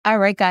All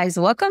right, guys,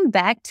 welcome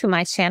back to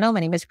my channel.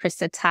 My name is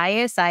Krista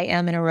Tyus. I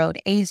am an enrolled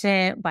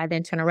agent by the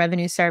Internal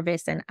Revenue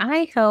Service, and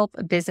I help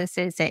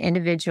businesses and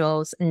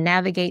individuals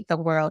navigate the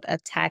world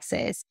of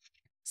taxes.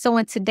 So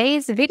in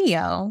today's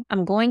video,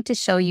 I'm going to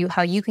show you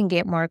how you can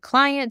get more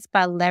clients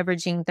by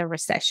leveraging the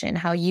recession,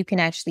 how you can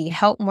actually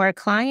help more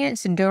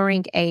clients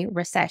during a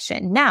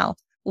recession. Now,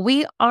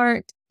 we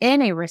aren't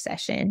in a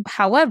recession.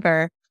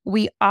 However,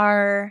 we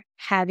are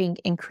having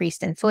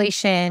increased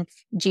inflation.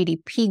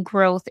 GDP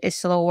growth is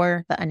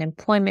slower. The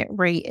unemployment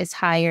rate is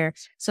higher.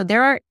 So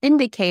there are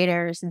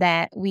indicators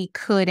that we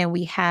could and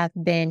we have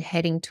been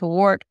heading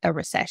toward a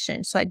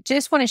recession. So I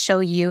just want to show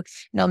you,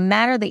 no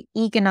matter the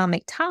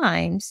economic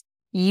times,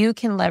 you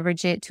can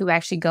leverage it to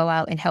actually go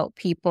out and help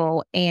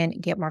people and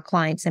get more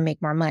clients and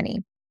make more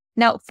money.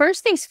 Now,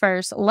 first things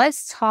first,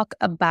 let's talk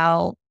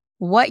about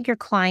what your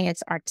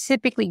clients are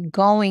typically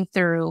going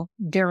through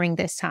during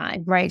this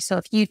time, right? So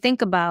if you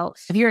think about,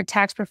 if you're a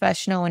tax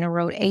professional, an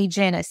enrolled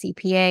agent, a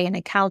CPA, an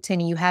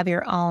accountant, and you have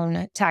your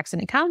own tax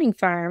and accounting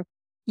firm,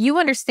 you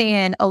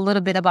understand a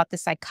little bit about the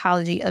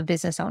psychology of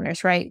business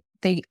owners, right?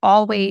 They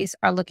always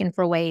are looking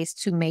for ways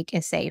to make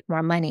and save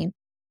more money,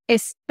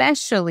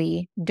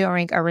 especially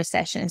during a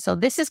recession. So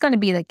this is going to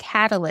be the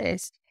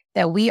catalyst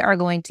that we are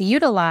going to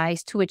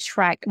utilize to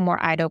attract more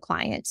idle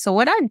clients. So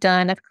what I've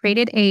done, I've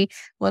created a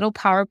little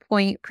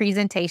PowerPoint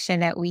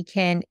presentation that we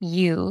can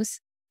use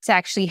to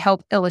actually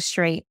help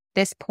illustrate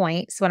this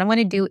point. So what I'm going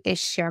to do is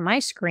share my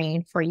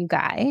screen for you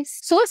guys.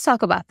 So let's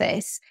talk about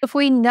this. If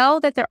we know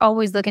that they're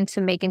always looking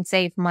to make and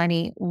save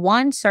money,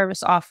 one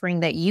service offering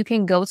that you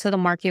can go to the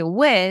market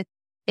with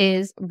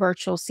is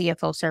virtual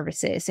CFO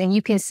services. And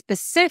you can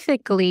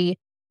specifically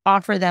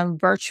offer them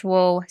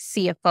virtual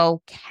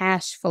CFO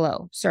cash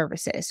flow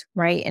services,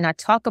 right? And I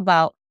talk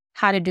about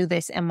how to do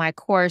this in my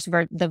course,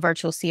 the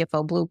Virtual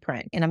CFO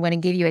Blueprint. And I'm going to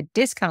give you a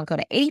discount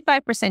code, an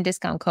 85%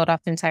 discount code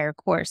off the entire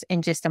course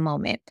in just a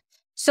moment.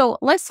 So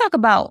let's talk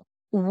about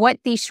what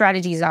these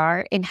strategies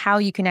are and how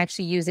you can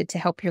actually use it to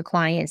help your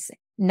clients,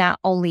 not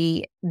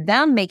only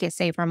them make it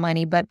save more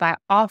money, but by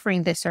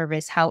offering this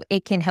service, how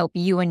it can help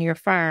you and your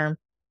firm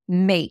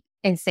make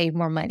and save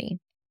more money.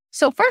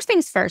 So first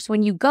things first,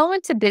 when you go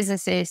into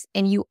businesses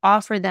and you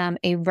offer them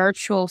a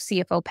virtual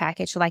CFO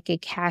package, like a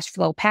cash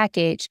flow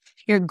package,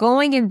 you're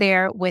going in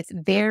there with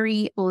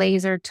very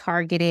laser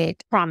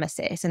targeted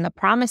promises. And the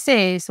promise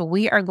is,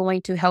 we are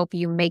going to help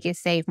you make it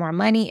save more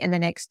money in the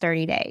next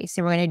 30 days.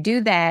 And we're going to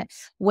do that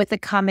with a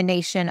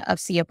combination of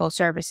CFO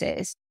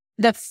services.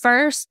 The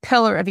first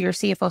pillar of your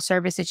CFO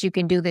service that you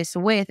can do this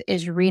with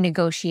is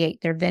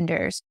renegotiate their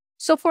vendors.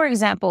 So for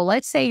example,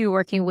 let's say you're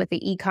working with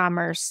the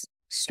e-commerce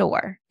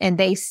store and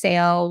they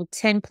sell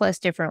 10 plus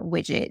different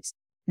widgets.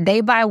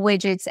 They buy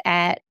widgets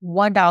at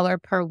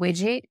 $1 per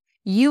widget.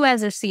 You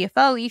as a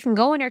CFO, you can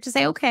go in there to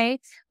say, okay,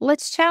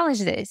 let's challenge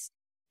this.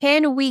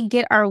 Can we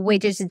get our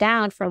widgets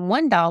down from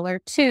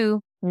 $1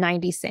 to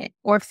 90 cents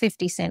or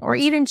 50 cents or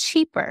even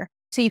cheaper?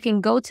 So you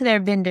can go to their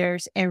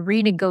vendors and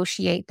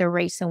renegotiate the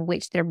rates in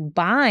which they're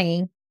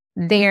buying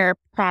their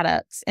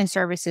products and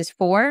services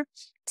for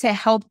to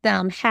help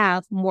them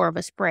have more of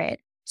a spread.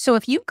 So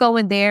if you go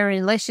in there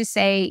and let's just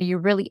say you're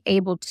really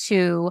able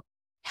to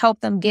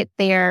help them get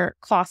their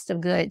cost of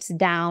goods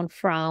down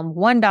from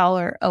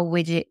 $1 a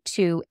widget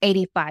to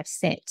 85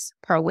 cents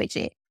per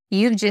widget,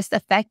 you've just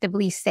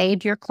effectively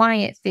saved your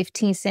client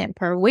 15 cents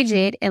per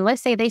widget. And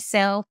let's say they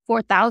sell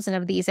 4,000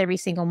 of these every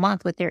single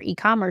month with their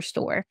e-commerce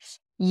store.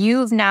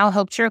 You've now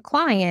helped your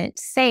client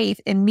save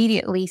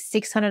immediately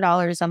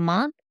 $600 a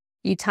month.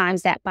 You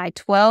times that by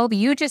 12,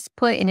 you just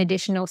put an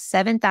additional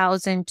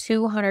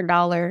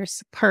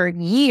 $7,200 per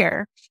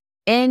year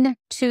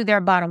into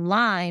their bottom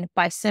line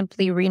by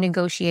simply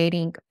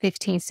renegotiating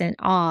 15 cents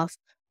off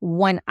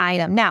one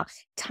item. Now,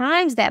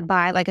 times that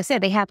by, like I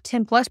said, they have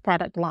 10 plus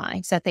product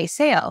lines that they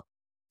sell.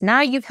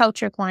 Now you've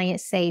helped your client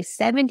save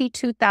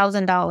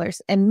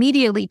 $72,000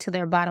 immediately to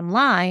their bottom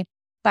line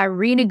by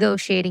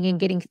renegotiating and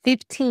getting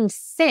 15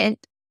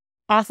 cents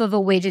off of a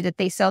widget that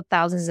they sell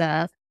thousands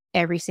of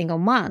every single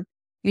month.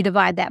 You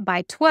divide that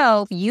by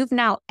 12, you've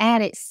now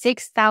added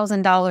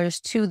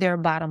 $6,000 to their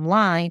bottom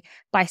line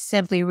by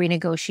simply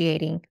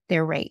renegotiating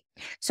their rate.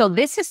 So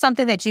this is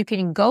something that you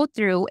can go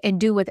through and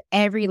do with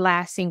every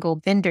last single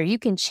vendor. You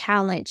can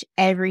challenge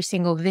every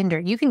single vendor.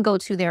 You can go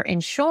to their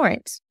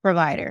insurance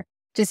provider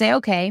to say,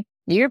 okay,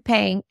 you're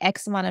paying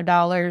X amount of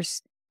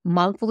dollars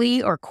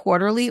monthly or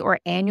quarterly or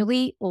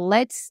annually.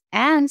 Let's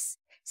ask,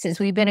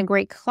 since we've been a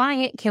great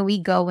client, can we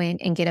go in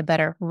and get a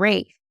better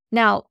rate?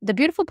 Now, the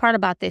beautiful part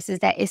about this is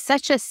that it's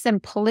such a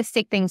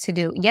simplistic thing to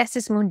do. Yes,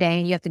 it's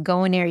mundane. You have to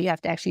go in there. You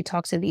have to actually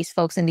talk to these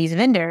folks and these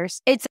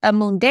vendors. It's a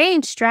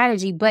mundane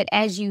strategy, but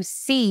as you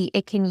see,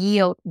 it can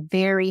yield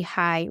very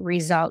high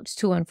results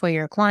to and for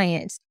your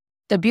clients.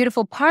 The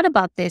beautiful part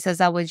about this, as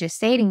I was just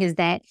stating, is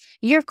that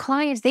your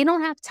clients, they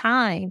don't have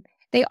time.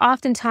 They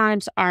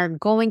oftentimes are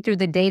going through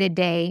the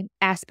day-to-day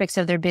aspects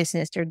of their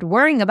business. They're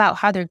worrying about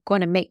how they're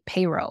going to make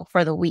payroll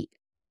for the week.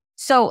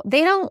 So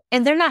they're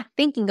not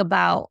thinking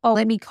about, oh,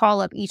 let me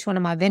call up each one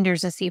of my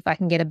vendors and see if I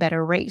can get a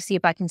better rate, see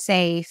if I can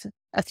save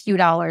a few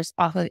dollars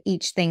off of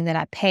each thing that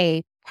I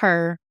pay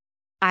per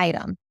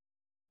item.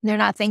 They're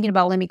not thinking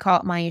about, let me call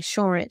up my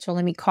insurance or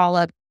let me call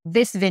up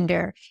this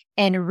vendor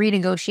and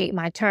renegotiate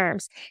my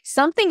terms.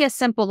 Something as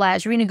simple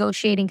as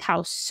renegotiating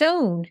how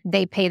soon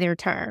they pay their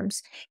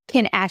terms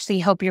can actually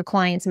help your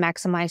clients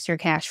maximize their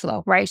cash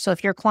flow, right? So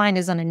if your client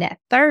is on a net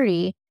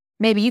 30,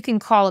 maybe you can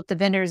call up the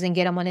vendors and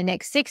get them on the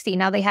next 60.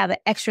 Now they have an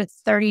extra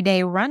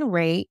 30-day run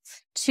rate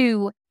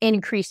to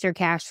increase their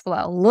cash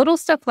flow. Little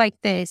stuff like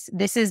this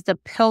is the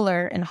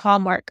pillar and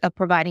hallmark of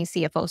providing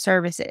CFO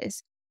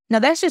services. Now,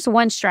 that's just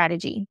one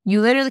strategy.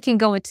 You literally can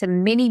go into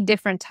many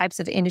different types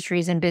of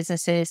industries and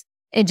businesses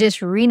and just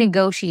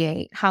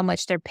renegotiate how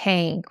much they're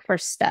paying for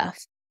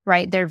stuff,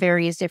 right? Their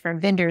various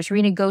different vendors,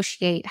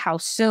 renegotiate how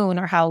soon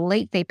or how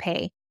late they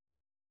pay.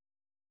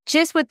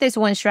 Just with this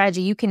one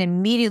strategy, you can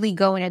immediately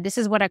go in, and this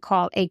is what I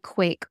call a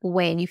quick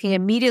win. You can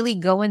immediately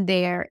go in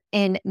there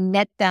and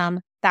net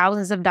them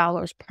thousands of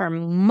dollars per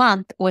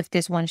month with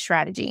this one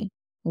strategy.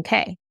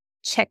 Okay,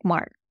 check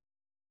mark.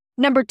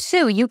 Number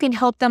two, you can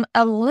help them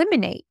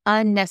eliminate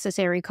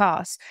unnecessary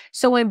costs.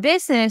 So in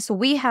business,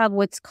 we have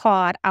what's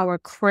called our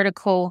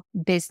critical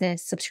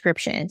business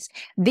subscriptions.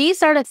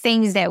 These are the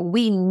things that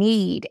we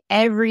need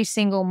every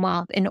single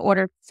month in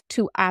order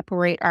to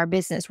operate our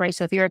business, right?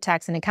 So if you're a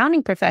tax and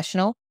accounting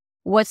professional,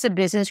 what's a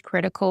business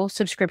critical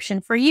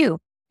subscription for you?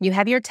 You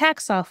have your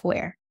tax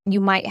software.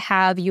 You might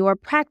have your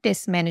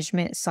practice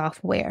management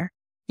software.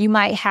 You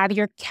might have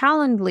your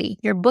Calendly,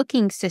 your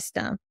booking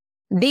system.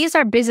 These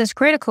are business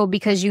critical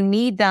because you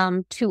need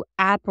them to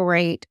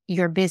operate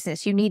your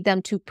business. You need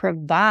them to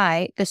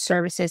provide the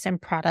services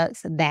and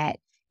products that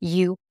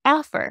you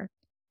offer.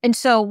 And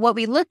so what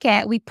we look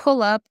at, we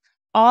pull up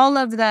all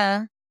of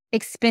the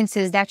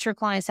expenses that your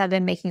clients have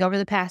been making over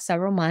the past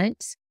several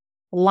months,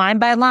 line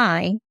by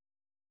line,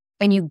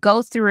 and you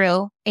go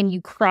through and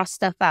you cross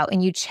stuff out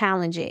and you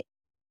challenge it.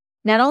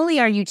 Not only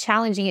are you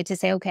challenging it to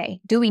say, okay,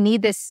 do we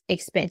need this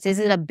expense? Is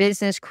it a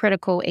business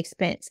critical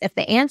expense? If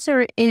the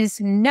answer is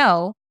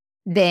no,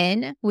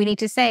 then we need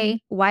to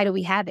say, why do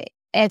we have it?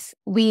 If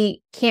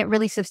we can't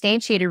really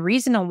substantiate a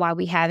reason on why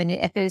we have it,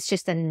 if it's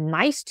just a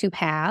nice to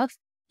have,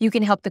 you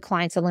can help the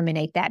clients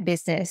eliminate that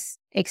business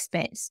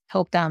expense,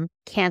 help them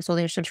cancel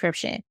their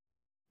subscription.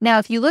 Now,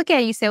 if you look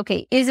at it, you say,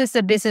 okay, is this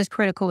a business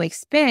critical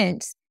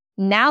expense?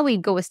 Now we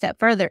go a step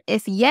further.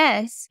 If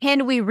yes,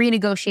 can we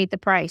renegotiate the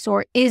price,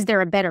 or is there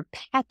a better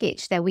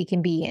package that we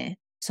can be in?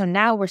 So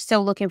now we're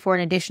still looking for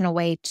an additional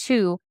way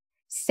to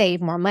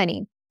save more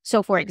money.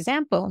 So for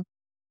example,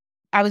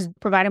 I was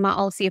providing my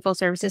own CFO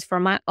services for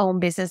my own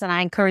business, and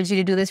I encourage you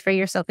to do this for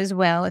yourself as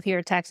well if you're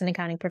a tax and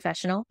accounting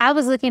professional. I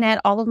was looking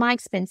at all of my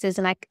expenses,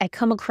 and I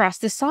come across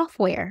this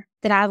software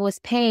that I was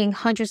paying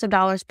hundreds of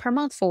dollars per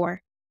month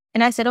for.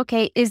 And I said,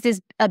 okay, is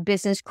this a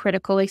business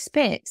critical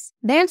expense?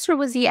 The answer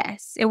was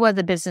yes, it was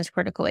a business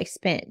critical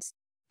expense.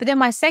 But then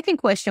my second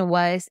question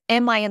was,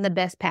 am I in the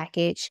best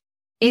package?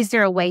 Is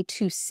there a way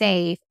to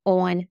save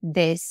on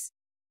this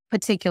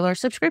particular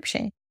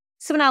subscription?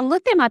 So when I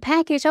looked at my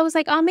package, I was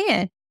like, oh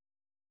man,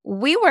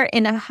 we were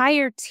in a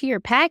higher tier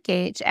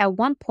package at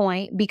one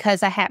point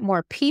because I had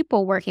more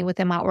people working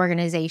within my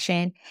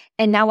organization.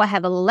 And now I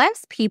have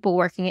less people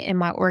working in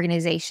my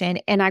organization,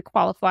 and I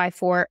qualify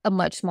for a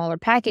much smaller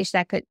package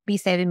that could be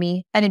saving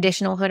me an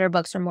additional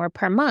 $100 or more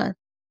per month.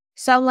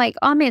 So I'm like,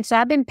 oh man, so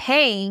I've been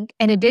paying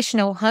an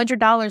additional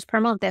 $100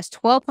 per month. That's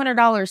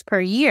 $1,200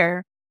 per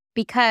year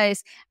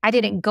because I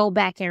didn't go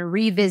back and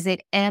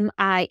revisit, am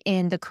I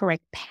in the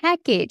correct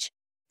package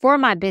for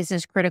my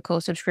business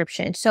critical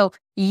subscription? So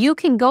you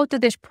can go through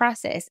this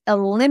process,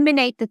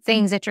 eliminate the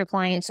things that your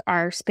clients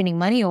are spending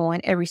money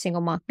on every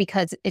single month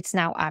because it's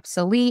now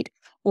obsolete,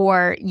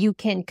 or you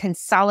can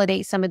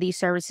consolidate some of these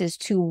services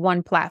to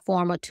one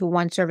platform or to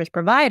one service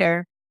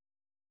provider,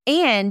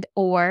 and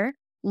or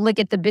look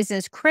at the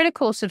business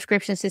critical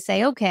subscriptions to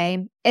say,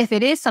 okay, if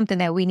it is something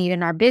that we need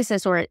in our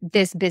business or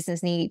this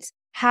business needs,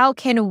 how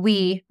can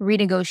we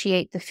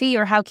renegotiate the fee,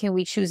 or how can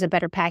we choose a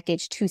better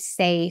package to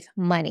save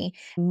money?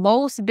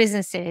 Most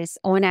businesses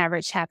on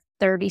average have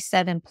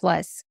 37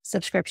 plus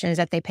subscriptions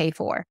that they pay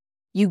for.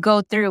 You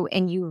go through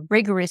and you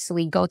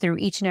rigorously go through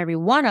each and every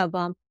one of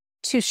them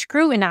to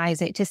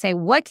scrutinize it, to say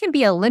what can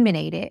be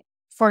eliminated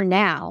for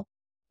now,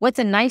 what's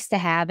a nice to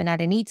have and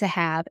not a need to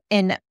have,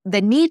 and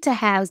the need to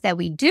haves that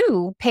we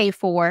do pay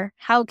for,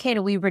 how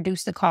can we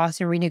reduce the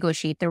cost and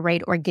renegotiate the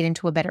rate or get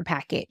into a better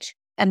package?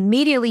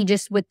 Immediately,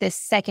 just with this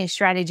second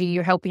strategy,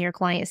 you're helping your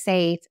client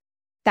save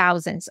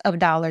thousands of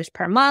dollars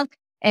per month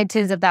and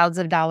tens of thousands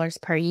of dollars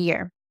per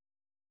year.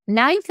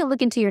 Now you can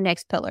look into your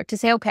next pillar to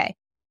say, okay,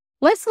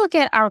 let's look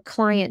at our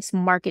client's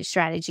market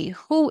strategy.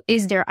 Who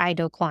is their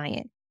ideal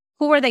client?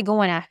 Who are they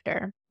going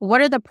after? What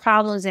are the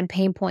problems and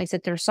pain points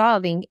that they're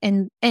solving,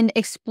 and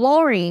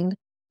exploring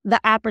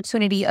the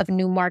opportunity of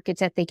new markets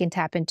that they can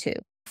tap into?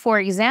 For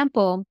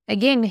example,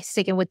 again,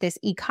 sticking with this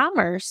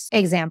e-commerce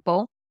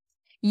example,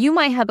 you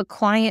might have a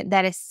client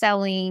that is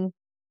selling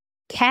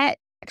cat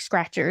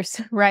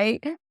scratchers,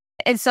 right?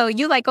 And so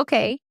you're like,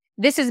 okay,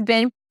 this has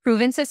been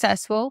proven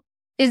successful.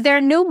 Is there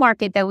a new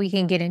market that we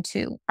can get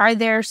into? Are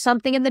there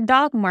something in the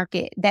dog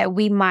market that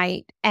we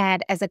might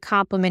add as a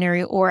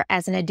complementary or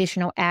as an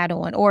additional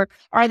add-on? Or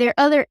are there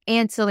other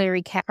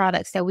ancillary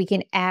products that we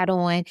can add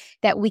on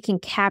that we can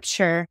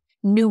capture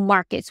new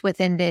markets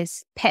within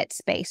this pet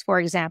space, for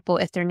example,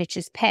 if their niche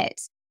is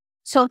pets?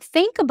 So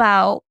think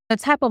about the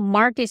type of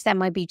markets that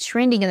might be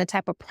trending and the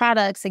type of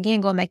products,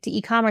 again, going back to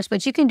e-commerce,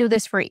 but you can do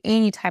this for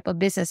any type of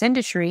business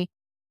industry.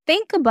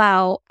 Think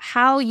about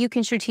how you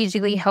can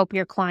strategically help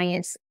your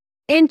clients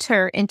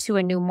enter into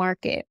a new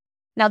market.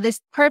 Now, this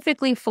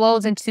perfectly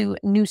flows into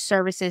new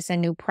services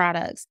and new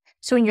products.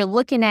 So when you're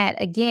looking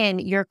at, again,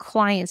 your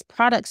client's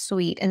product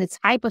suite and the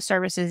type of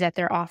services that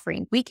they're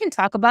offering, we can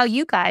talk about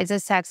you guys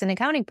as tax and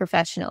accounting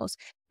professionals.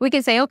 We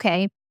can say,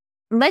 okay,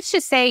 let's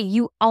just say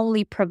you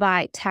only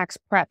provide tax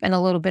prep and a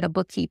little bit of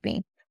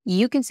bookkeeping.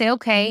 You can say,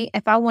 okay,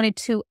 if I wanted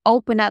to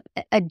open up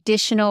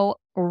additional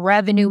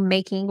revenue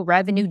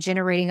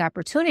generating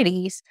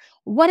opportunities,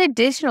 what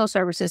additional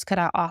services could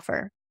I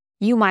offer?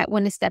 You might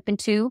want to step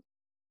into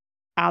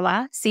a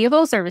la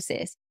CFO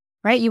services,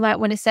 right? You might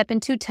want to step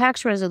into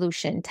tax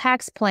resolution,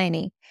 tax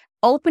planning.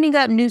 Opening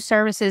up new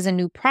services and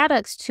new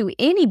products to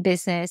any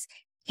business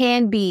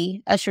can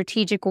be a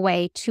strategic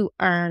way to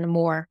earn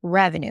more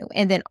revenue.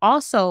 And then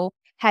also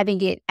having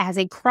it as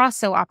a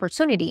cross-sell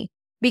opportunity,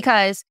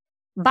 because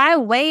by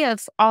way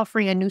of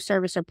offering a new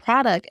service or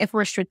product, if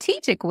we're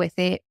strategic with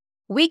it,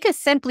 we could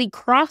simply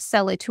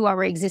cross-sell it to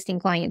our existing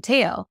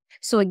clientele.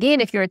 So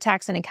again, if you're a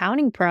tax and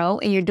accounting pro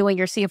and you're doing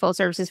your CFO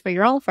services for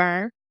your own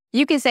firm,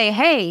 you can say,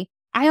 hey,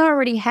 I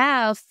already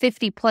have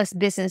 50 plus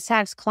business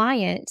tax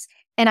clients.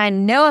 And I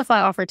know if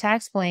I offer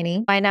tax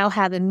planning, I now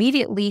have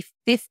immediately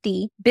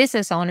 50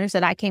 business owners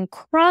that I can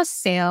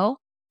cross-sell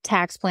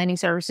tax planning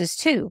services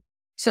to.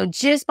 So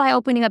just by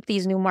opening up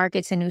these new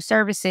markets and new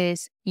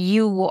services,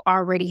 you will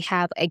already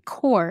have a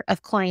core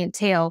of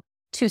clientele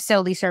to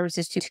sell these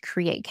services to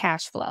create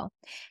cash flow.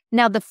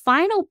 Now, the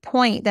final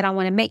point that I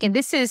want to make, and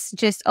this is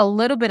just a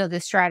little bit of the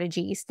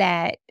strategies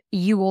that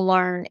you will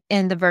learn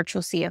in the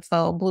Virtual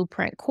CFO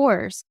Blueprint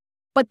course,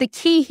 but the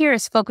key here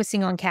is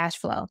focusing on cash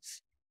flow.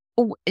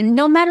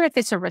 No matter if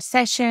it's a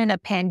recession, a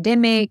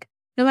pandemic,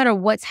 no matter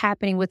what's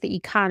happening with the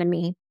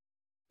economy,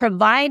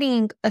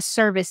 providing a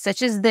service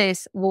such as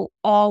this will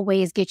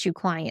always get you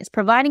clients.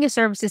 Providing a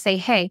service to say,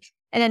 hey,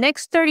 in the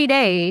next 30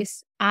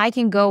 days, I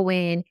can go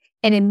in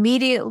and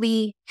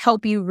immediately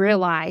help you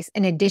realize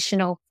an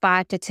additional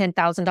 $5,000 to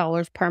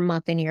 $10,000 per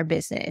month in your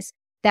business.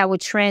 That would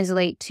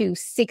translate to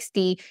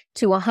 $60,000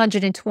 to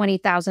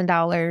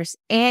 $120,000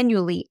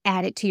 annually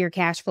added to your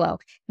cash flow.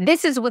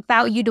 This is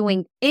without you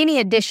doing any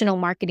additional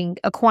marketing,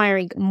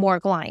 acquiring more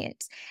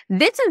clients.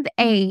 This is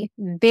a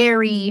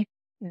very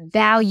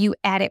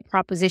value-added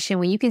proposition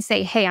when you can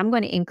say, hey, I'm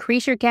going to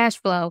increase your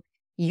cash flow.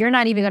 You're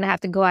not even going to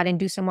have to go out and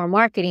do some more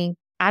marketing.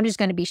 I'm just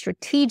going to be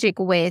strategic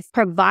with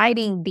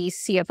providing these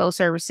CFO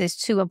services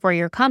to and for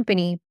your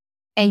company,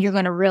 and you're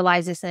going to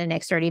realize this in the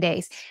next 30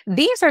 days.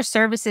 These are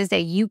services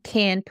that you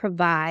can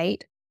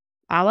provide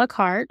a la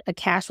carte, a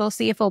cash flow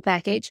CFO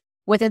package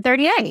within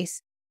 30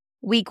 days.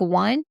 Week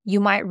 1, you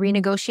might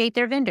renegotiate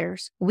their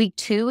vendors. Week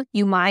 2,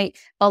 you might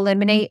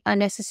eliminate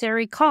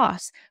unnecessary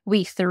costs.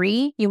 Week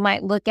 3, you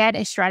might look at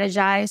and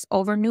strategize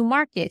over new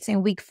markets.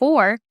 And week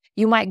 4,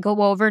 you might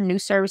go over new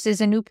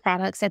services and new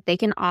products that they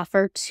can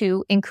offer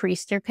to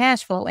increase their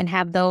cash flow and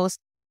have those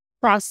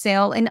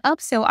cross-sell and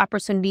upsell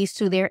opportunities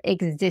to their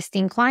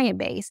existing client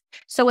base.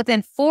 So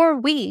within 4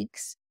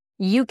 weeks,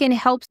 you can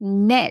help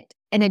net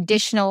an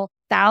additional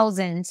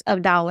thousands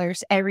of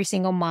dollars every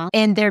single month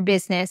in their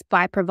business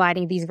by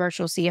providing these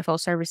virtual CFO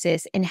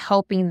services and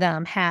helping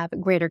them have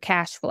greater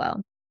cash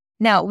flow.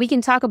 Now, we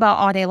can talk about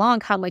all day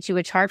long how much you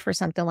would charge for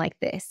something like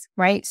this,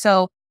 right?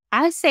 So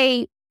I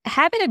say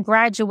having a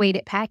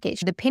graduated package,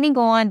 depending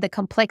on the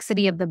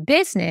complexity of the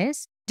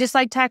business, just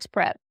like tax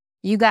prep,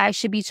 you guys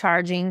should be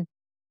charging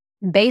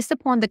based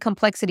upon the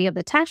complexity of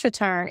the tax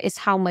return is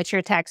how much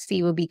your tax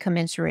fee will be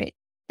commensurate.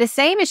 The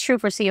same is true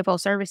for CFO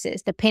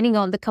services, depending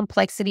on the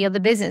complexity of the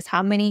business,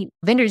 how many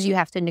vendors you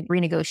have to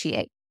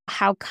renegotiate,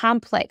 how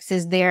complex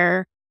is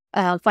their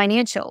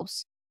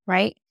financials,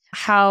 right?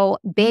 How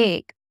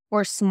big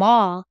or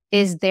small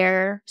is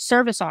their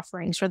service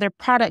offerings or their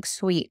product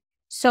suite.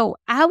 So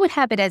I would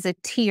have it as a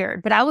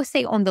tiered, but I would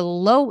say on the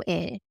low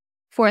end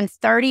for a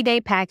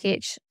 30-day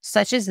package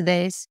such as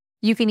this,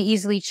 you can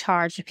easily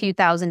charge a few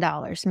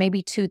 $1,000s,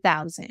 maybe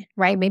 $2,000,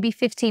 right? Maybe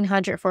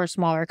 $1,500 for a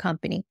smaller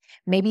company,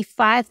 maybe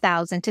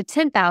 $5,000 to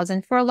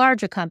 $10,000 for a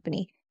larger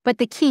company. But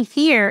the key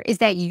here is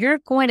that you're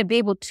going to be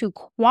able to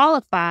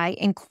qualify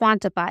and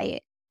quantify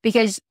it,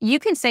 because you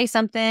can say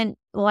something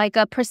like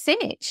a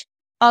percentage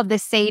of the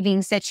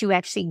savings that you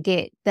actually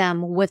get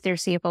them with their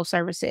CFO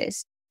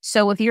services.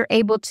 So if you're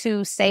able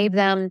to save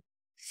them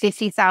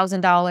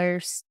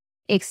 $50,000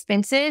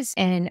 expenses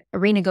and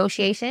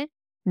renegotiation,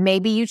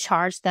 maybe you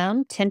charge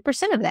them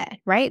 10% of that,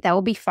 right? That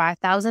will be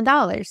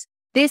 $5,000.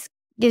 This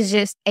is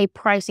just a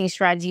pricing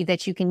strategy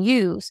that you can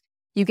use.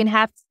 You can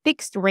have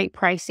fixed rate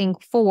pricing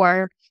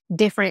for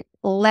different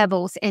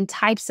levels and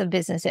types of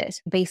businesses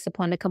based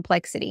upon the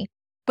complexity.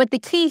 But the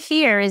key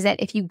here is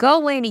that if you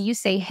go in and you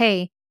say,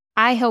 hey,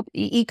 I help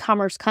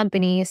e-commerce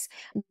companies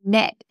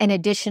net an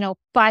additional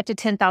 $5,000 to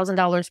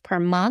 $10,000 per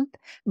month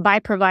by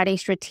providing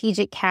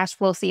strategic cash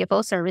flow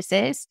CFO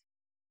services.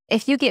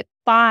 If you get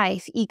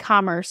 5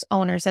 e-commerce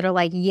owners that are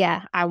like,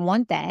 yeah, I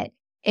want that,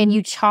 and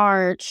you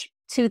charge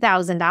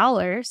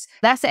 $2,000,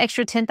 that's an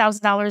extra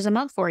 $10,000 a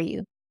month for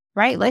you,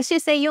 right? Let's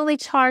just say you only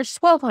charge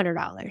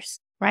 $1,200,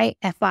 right?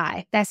 At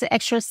 5, that's an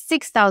extra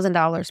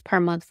 $6,000 per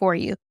month for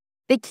you.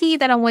 The key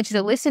that I want you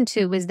to listen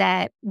to is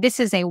that this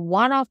is a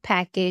one-off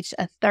package,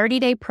 a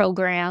 30-day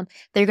program.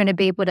 They're going to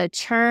be able to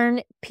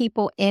churn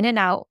people in and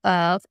out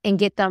of and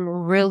get them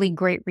really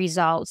great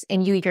results.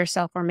 And you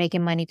yourself are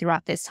making money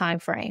throughout this time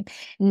frame.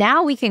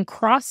 Now we can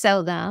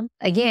cross-sell them,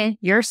 again,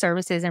 your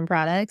services and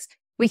products.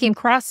 We can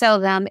cross-sell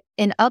them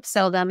and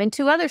upsell them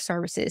into other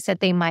services that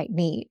they might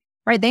need.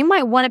 Right? They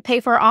might want to pay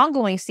for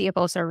ongoing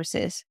CFO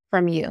services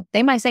from you.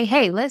 They might say,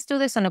 hey, let's do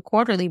this on a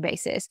quarterly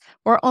basis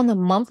or on a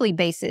monthly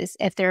basis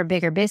if they're a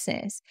bigger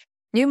business.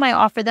 You might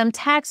offer them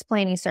tax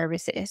planning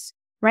services,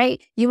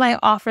 right? You might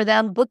offer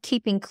them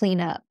bookkeeping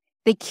cleanup.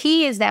 The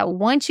key is that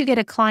once you get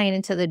a client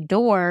into the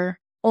door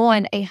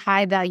on a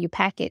high value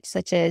package,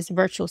 such as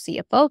virtual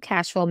CFO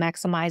cash flow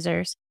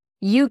maximizers,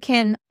 you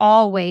can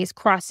always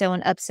cross-sell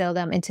and upsell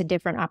them into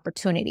different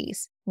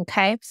opportunities,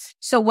 okay?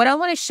 So what I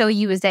want to show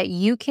you is that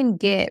you can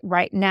get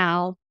right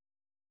now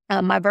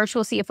my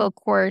virtual CFO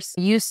course,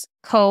 use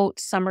code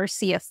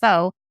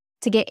SUMMERCFO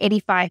to get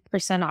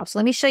 85% off. So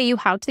let me show you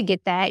how to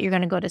get that. You're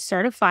going to go to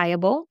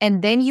Certifiable,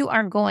 and then you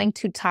are going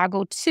to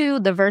toggle to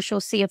the virtual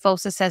CFO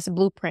Success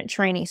Blueprint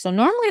training. So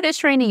normally this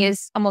training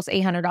is almost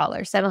 $800,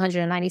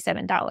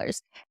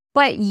 $797.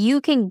 But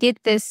you can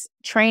get this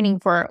training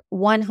for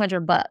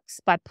 $100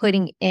 by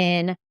putting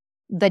in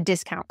the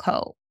discount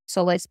code.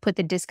 So let's put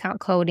the discount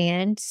code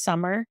in,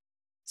 Summer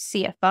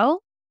CFO,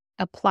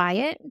 apply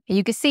it. And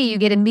you can see you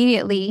get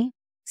immediately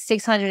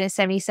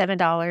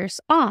 $677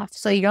 off.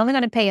 So you're only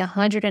going to pay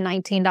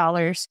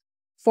 $119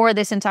 for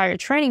this entire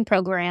training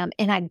program.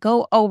 And I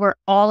go over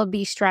all of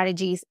these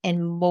strategies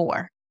and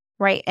more,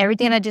 right?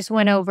 Everything I just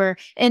went over.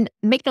 And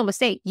make no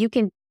mistake, you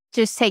can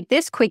just take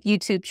this quick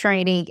YouTube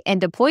training and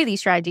deploy these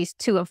strategies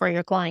to and for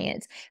your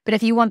clients. But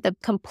if you want the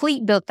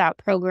complete built out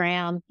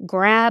program,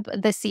 grab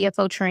the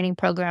CFO training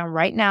program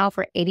right now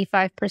for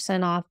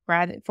 85% off,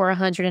 grab it for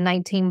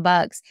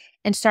 $119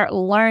 and start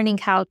learning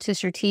how to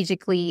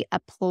strategically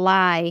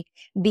apply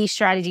these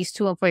strategies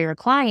to and for your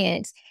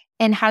clients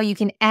and how you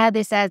can add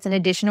this as an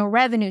additional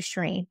revenue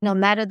stream. No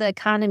matter the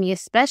economy,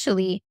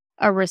 especially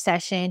a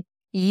recession,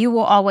 you will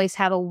always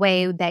have a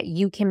way that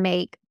you can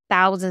make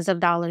thousands of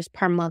dollars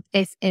per month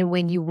if and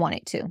when you want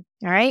it to.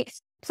 All right.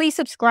 Please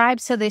subscribe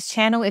to this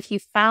channel if you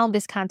found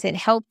this content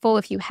helpful.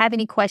 If you have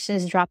any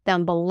questions, drop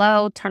them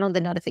below, turn on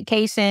the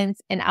notifications,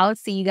 and I'll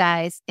see you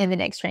guys in the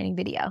next training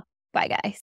video. Bye, guys.